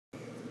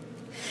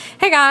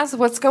Hey guys,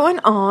 what's going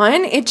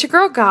on? It's your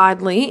girl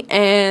Godly,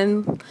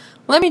 and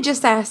let me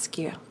just ask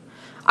you,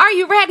 are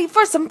you ready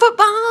for some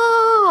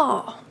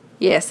football?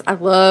 Yes, I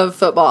love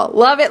football.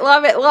 Love it,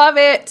 love it, love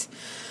it.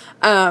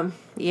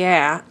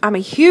 Yeah, I'm a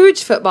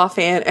huge football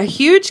fan, a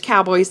huge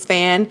Cowboys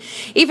fan.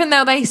 Even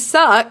though they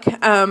suck,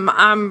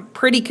 I'm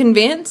pretty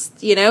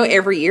convinced,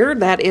 every year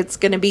that it's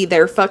going to be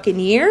their fucking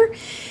year.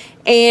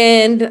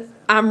 And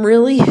I'm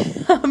really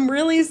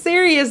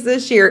serious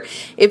this year.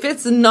 If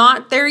it's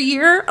not their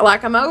year,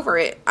 I'm over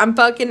it. I'm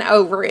fucking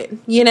over it.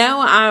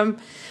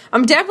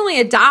 I'm definitely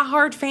a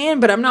diehard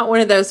fan, but I'm not one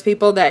of those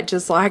people that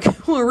just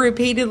will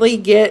repeatedly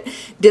get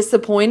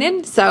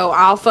disappointed. So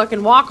I'll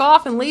fucking walk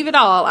off and leave it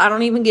all. I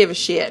don't even give a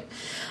shit.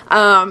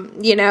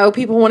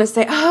 People want to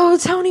say, oh,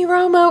 Tony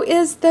Romo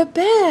is the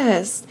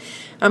best.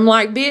 I'm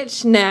like,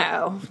 bitch,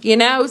 no.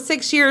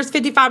 6 years,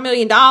 $55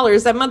 million.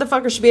 That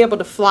motherfucker should be able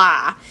to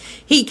fly.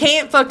 He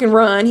can't fucking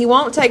run. He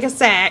won't take a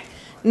sack.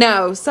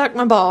 No, suck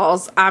my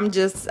balls. I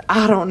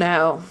don't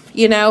know.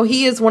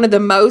 He is one of the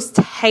most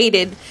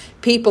hated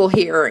people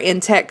here in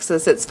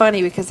Texas. It's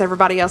funny because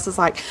everybody else is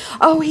like,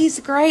 oh, he's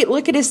great.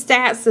 Look at his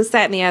stats, this,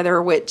 that, and the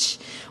other, which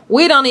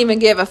we don't even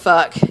give a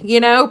fuck.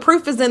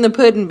 Proof is in the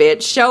pudding,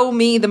 bitch. Show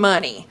me the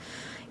money.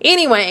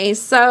 Anyway,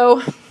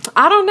 so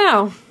I don't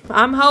know.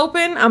 I'm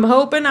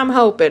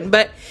hoping.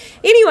 But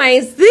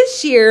anyways,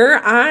 this year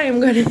I'm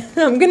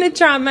gonna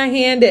try my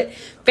hand at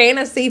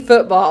fantasy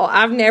football.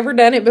 I've never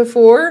done it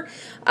before.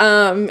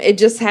 It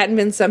just hadn't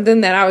been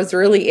something that I was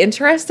really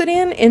interested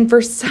in, and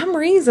for some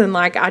reason,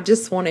 I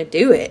just want to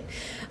do it.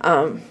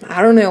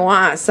 I don't know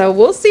why. So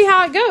we'll see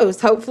how it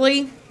goes.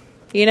 Hopefully,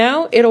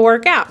 it'll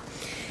work out.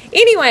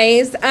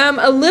 Anyways,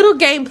 a little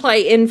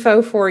gameplay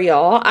info for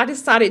y'all. I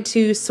decided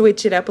to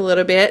switch it up a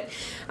little bit.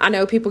 I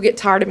know people get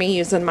tired of me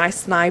using my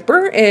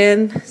sniper,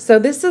 and so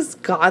this is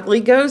Godly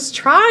Goes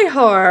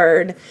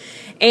Tryhard.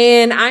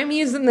 And I'm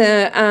using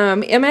the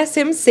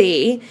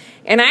MSMC,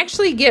 and I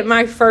actually get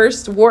my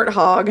first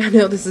Warthog. I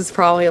know this is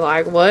probably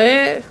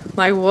what?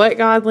 What,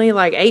 Godly?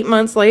 8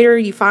 months later,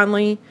 you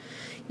finally...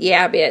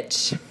 Yeah,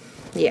 bitch.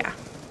 Yeah.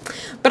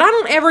 But I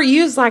don't ever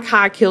use,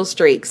 high kill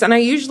streaks, and I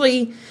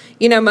usually...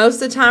 most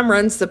of the time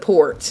run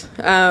support,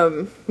 but I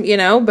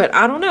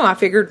don't know. I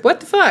figured, what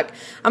the fuck?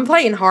 I'm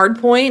playing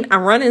hardpoint.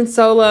 I'm running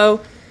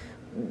solo.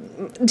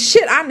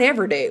 Shit, I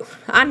never do.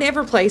 I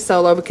never play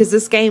solo because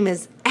this game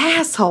is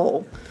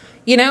asshole.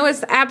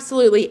 It's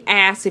absolutely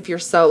ass if you're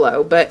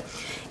solo. But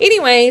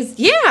anyways,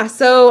 yeah,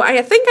 so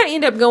I think I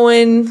end up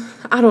going,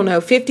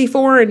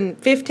 54 and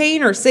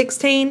 15 or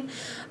 16.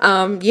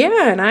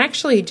 Yeah, and I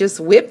actually just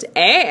whipped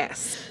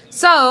ass.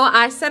 So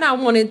I said I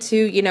wanted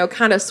to,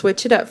 kind of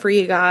switch it up for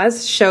you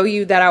guys, show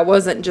you that I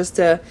wasn't just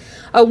a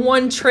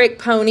one-trick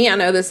pony. I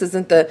know this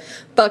isn't the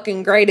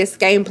fucking greatest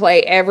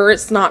gameplay ever.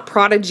 It's not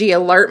Prodigy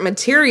Alert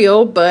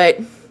material, but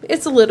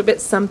it's a little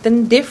bit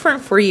something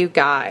different for you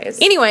guys.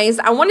 Anyways,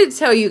 I wanted to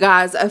tell you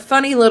guys a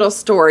funny little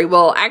story.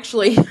 Well,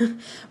 actually,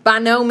 by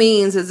no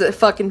means is it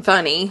fucking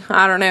funny.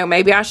 I don't know.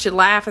 Maybe I should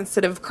laugh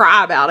instead of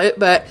cry about it,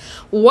 but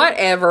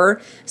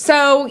whatever.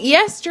 So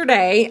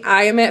yesterday,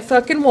 I am at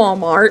fucking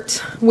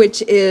Walmart,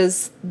 which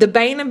is the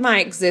bane of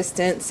my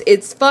existence.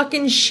 It's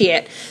fucking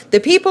shit. The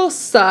people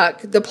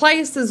suck. The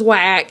place is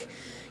whack.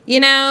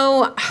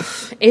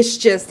 It's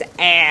just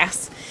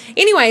ass.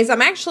 Anyways,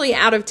 I'm actually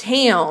out of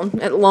town,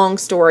 long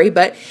story,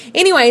 but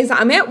anyways,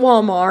 I'm at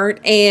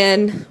Walmart,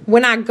 and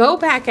when I go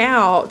back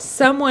out,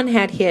 someone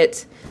had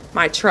hit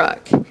my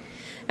truck, and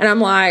I'm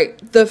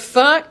like, the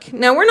fuck?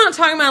 Now, we're not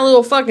talking about a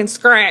little fucking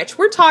scratch.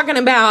 We're talking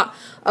about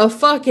a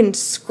fucking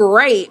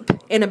scrape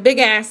and a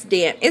big-ass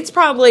dent. It's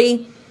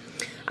probably,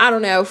 I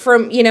don't know,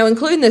 from,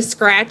 including the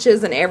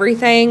scratches and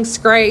everything,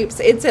 scrapes,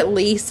 it's at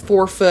least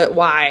 4 foot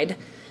wide.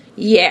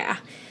 Yeah.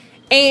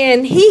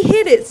 And he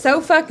hit it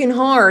so fucking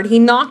hard, he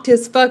knocked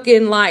his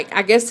fucking,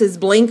 I guess his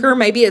blinker,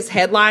 maybe his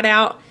headlight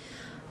out.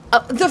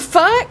 The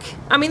fuck?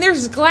 I mean,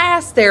 there's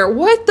glass there.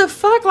 What the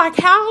fuck?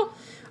 How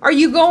are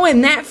you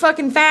going that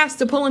fucking fast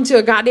to pull into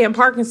a goddamn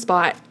parking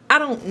spot? I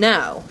don't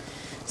know.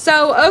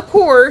 So, of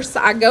course,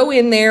 I go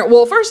in there.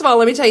 Well, first of all,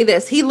 let me tell you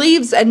this. He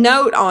leaves a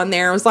note on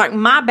there. It was like,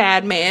 my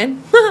bad,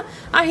 man.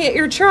 I hit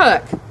your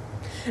truck.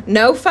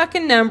 No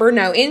fucking number,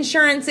 no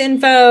insurance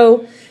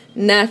info,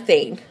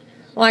 nothing.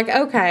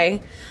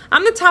 Okay,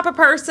 I'm the type of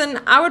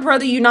person, I would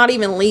rather you not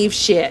even leave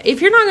shit.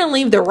 If you're not going to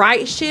leave the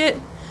right shit,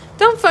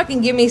 don't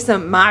fucking give me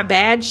some my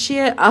bad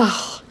shit.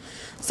 Ugh.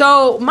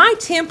 So my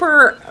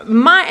temper,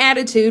 my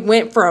attitude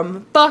went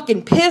from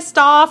fucking pissed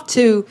off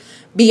to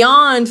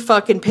beyond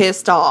fucking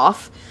pissed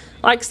off.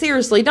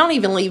 Seriously, don't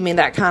even leave me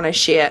that kind of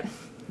shit.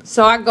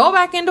 So I go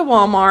back into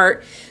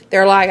Walmart.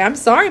 They're like, I'm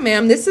sorry,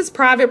 ma'am, this is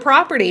private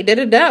property.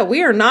 Da-da-da.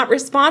 We are not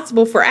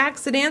responsible for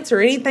accidents or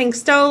anything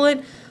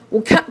stolen.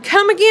 Well,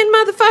 come again,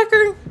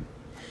 motherfucker?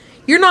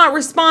 You're not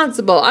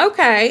responsible.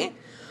 Okay.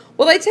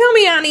 Well, they tell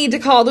me I need to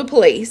call the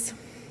police.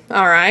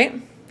 All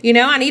right.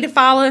 I need to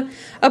file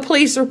a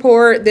police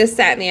report, this,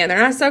 that, and the other.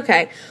 And I said,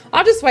 okay,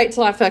 I'll just wait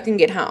till I fucking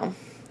get home.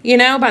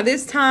 By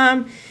this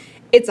time,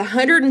 it's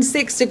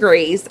 106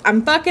 degrees.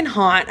 I'm fucking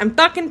hot. I'm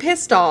fucking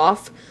pissed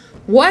off.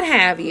 what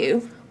have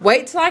you,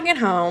 wait till I get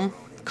home,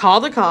 call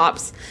the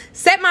cops,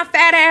 set my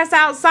fat ass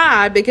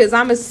outside because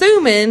I'm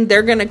assuming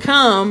they're going to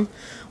come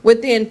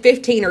within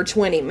 15 or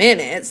 20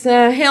 minutes.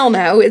 Hell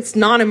no, it's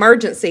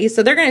non-emergency,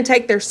 so they're going to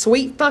take their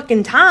sweet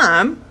fucking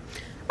time.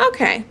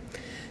 Okay.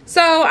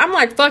 So I'm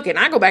like, fuck it,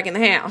 I go back in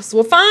the house.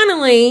 Well,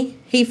 finally,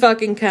 he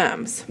fucking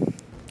comes.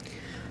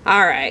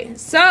 All right.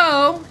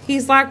 So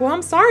he's like, well,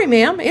 I'm sorry,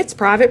 ma'am. It's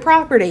private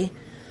property.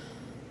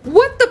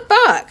 What the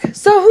fuck?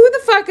 So who the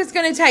fuck is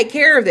going to take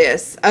care of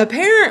this?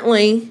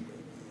 Apparently,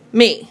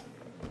 me.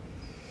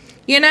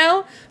 You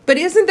know? But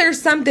isn't there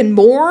something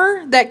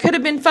more that could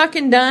have been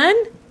fucking done?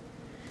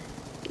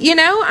 You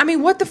know? I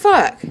mean, what the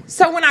fuck?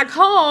 So when I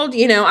called,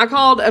 you know, I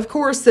called, of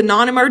course, the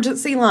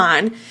non-emergency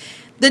line.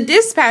 The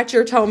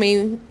dispatcher told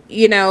me,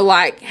 you know,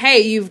 like, hey,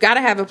 you've got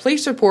to have a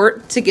police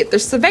report to get the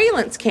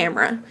surveillance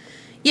camera.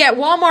 Yet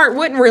Walmart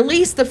wouldn't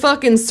release the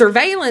fucking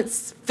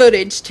surveillance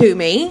footage to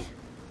me.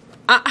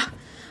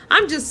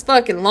 I'm just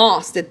fucking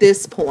lost at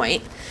this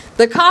point.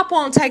 The cop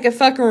won't take a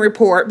fucking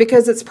report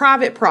because it's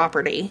private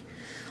property.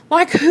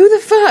 Like, who the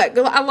fuck?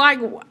 Like,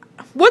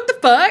 what the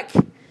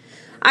fuck?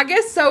 I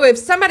guess so if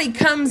somebody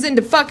comes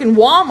into fucking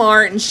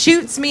Walmart and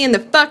shoots me in the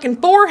fucking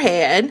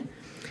forehead,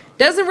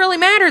 doesn't really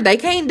matter. They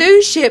can't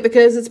do shit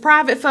because it's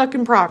private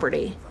fucking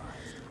property.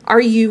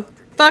 Are you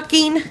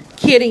fucking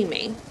kidding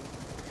me?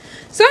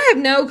 So I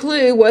have no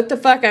clue what the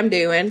fuck I'm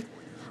doing.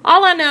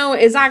 All I know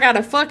is I got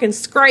a fucking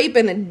scrape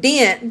and a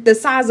dent the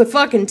size of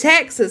fucking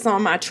Texas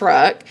on my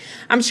truck.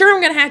 I'm sure I'm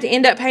going to have to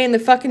end up paying the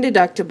fucking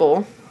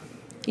deductible.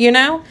 You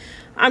know?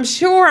 I'm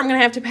sure I'm going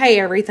to have to pay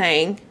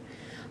everything.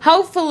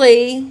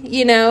 Hopefully,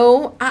 you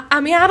know, I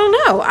mean, I don't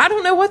know. I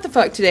don't know what the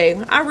fuck to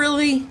do. I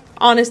really,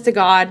 honest to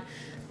God,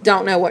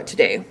 don't know what to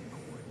do.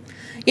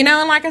 You know,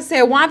 and like I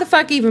said, why the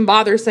fuck even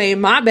bother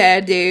saying my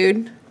bad,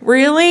 dude?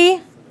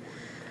 Really?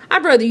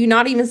 I'd rather you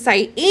not even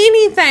say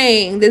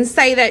anything than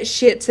say that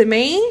shit to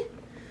me.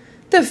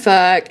 The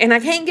fuck? And I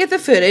can't get the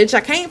footage. I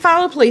can't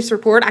file a police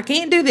report. I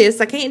can't do this.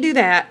 I can't do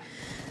that.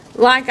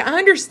 Like, I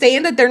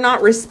understand that they're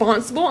not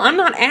responsible. I'm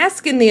not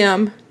asking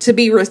them to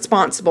be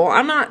responsible.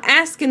 I'm not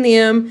asking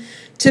them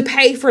to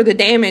pay for the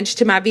damage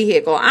to my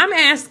vehicle. I'm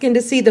asking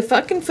to see the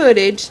fucking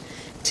footage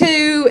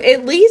to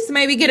at least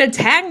maybe get a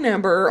tag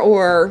number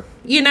or,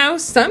 you know,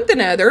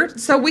 something other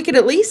so we could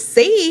at least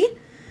see.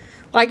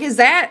 Like, is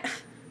that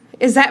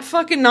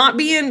fucking not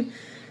being,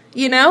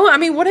 you know, I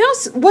mean, what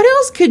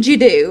else could you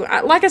do?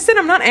 Like I said,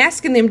 I'm not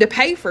asking them to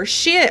pay for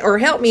shit or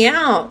help me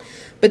out,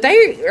 but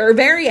they are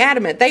very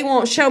adamant. They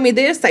won't show me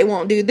this. They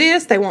won't do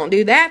this. They won't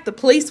do that. The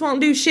police won't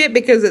do shit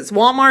because it's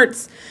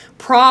Walmart's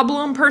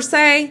problem per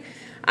se.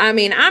 I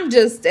mean, I'm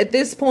just, at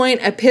this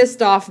point, a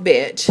pissed off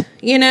bitch,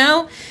 you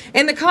know?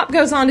 And the cop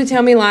goes on to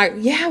tell me, like,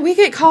 yeah, we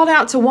get called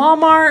out to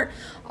Walmart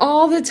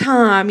all the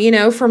time, you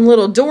know, from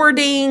little door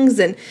dings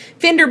and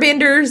fender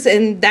benders,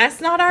 and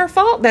that's not our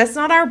fault. That's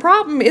not our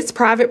problem. It's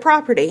private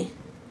property.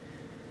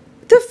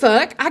 What the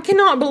fuck? I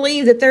cannot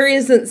believe that there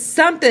isn't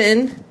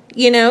something,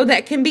 you know,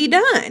 that can be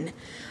done.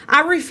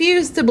 I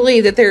refuse to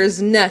believe that there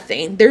is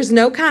nothing. There's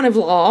no kind of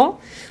law.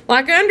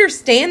 Like, I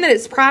understand that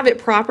it's private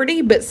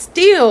property, but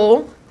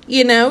still,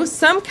 you know,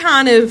 some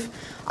kind of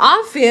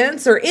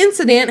offense or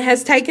incident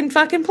has taken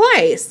fucking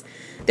place.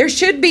 There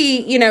should be,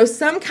 you know,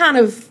 some kind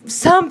of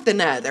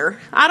something other.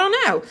 I don't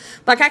know.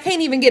 Like, I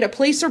can't even get a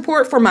police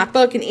report for my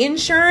fucking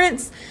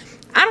insurance.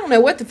 I don't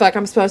know what the fuck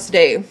I'm supposed to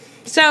do.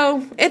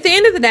 So, at the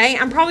end of the day,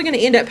 I'm probably going to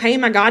end up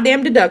paying my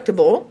goddamn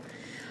deductible.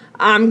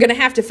 I'm going to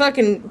have to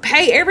fucking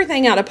pay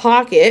everything out of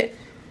pocket,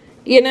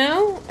 you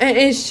know? And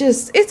it's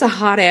just, it's a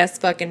hot-ass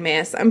fucking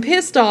mess. I'm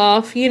pissed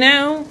off, you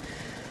know?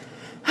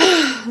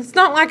 It's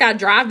not like I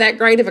drive that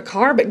great of a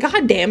car, but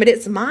goddamn it,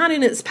 it's mine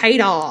and it's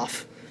paid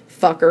off.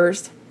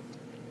 Fuckers.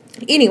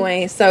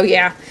 Anyway, so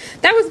yeah,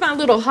 that was my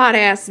little hot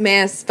ass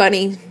mess,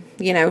 funny,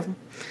 you know,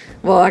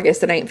 well, I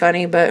guess it ain't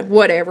funny, but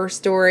whatever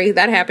story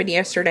that happened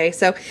yesterday.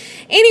 So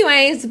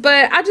anyways,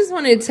 but I just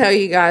wanted to tell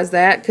you guys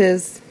that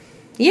because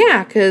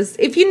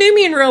if you knew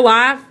me in real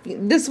life,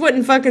 this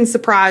wouldn't fucking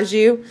surprise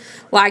you,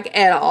 like,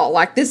 at all.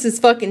 Like, this is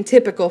fucking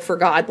typical for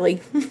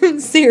Godly.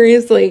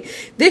 Seriously.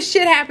 This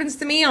shit happens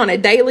to me on a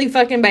daily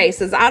fucking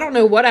basis. I don't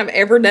know what I've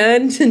ever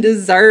done to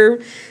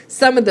deserve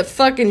some of the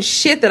fucking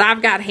shit that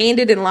I've got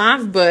handed in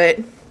life, but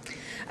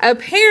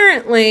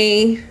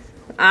apparently,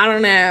 I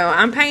don't know.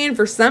 I'm paying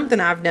for something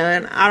I've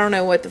done. I don't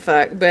know what the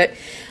fuck, but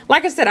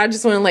like I said, I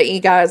just want to let you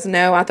guys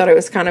know. I thought it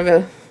was kind of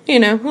a, you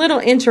know, little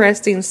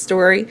interesting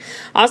story.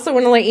 Also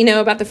want to let you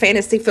know about the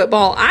fantasy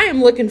football. I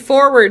am looking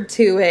forward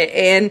to it.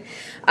 And,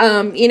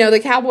 you know, the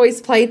Cowboys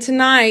play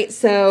tonight.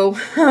 So,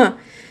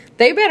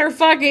 they better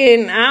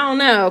fucking, I don't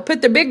know,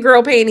 put the big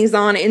girl panties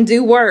on and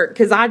do work.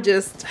 Because I'm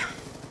going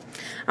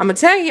to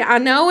tell you, I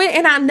know it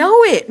and I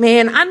know it,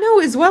 man. I know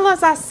as well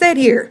as I sit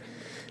here.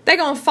 They're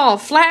going to fall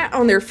flat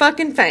on their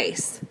fucking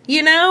face.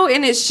 You know?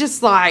 And it's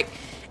just like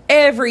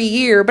every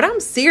year. But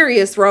I'm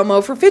serious,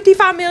 Romo. For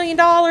 $55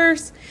 million,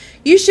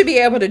 you should be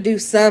able to do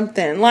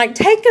something. Like,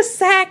 take a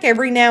sack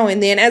every now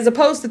and then as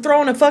opposed to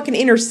throwing a fucking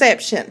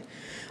interception.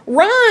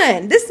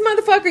 Run. This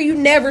motherfucker, you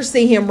never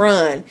see him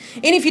run.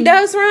 And if he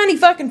does run, he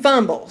fucking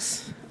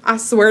fumbles. I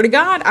swear to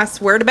God. I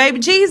swear to baby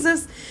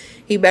Jesus.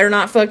 He better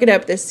not fuck it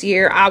up this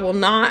year. I will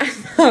not.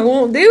 I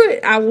won't do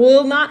it. I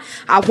will not.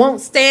 I won't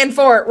stand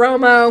for it,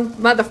 Romo.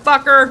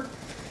 Motherfucker.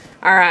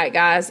 All right,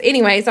 guys.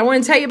 Anyways, I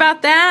want to tell you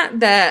about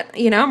that,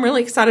 you know, I'm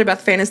really excited about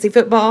the fantasy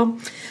football.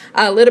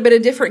 A little bit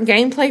of different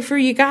gameplay for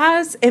you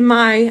guys. And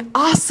my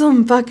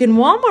awesome fucking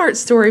Walmart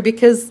story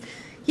because,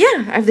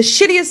 yeah, I have the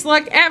shittiest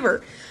luck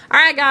ever. All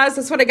right, guys,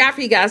 that's what I got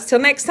for you guys. Till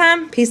next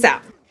time, peace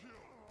out.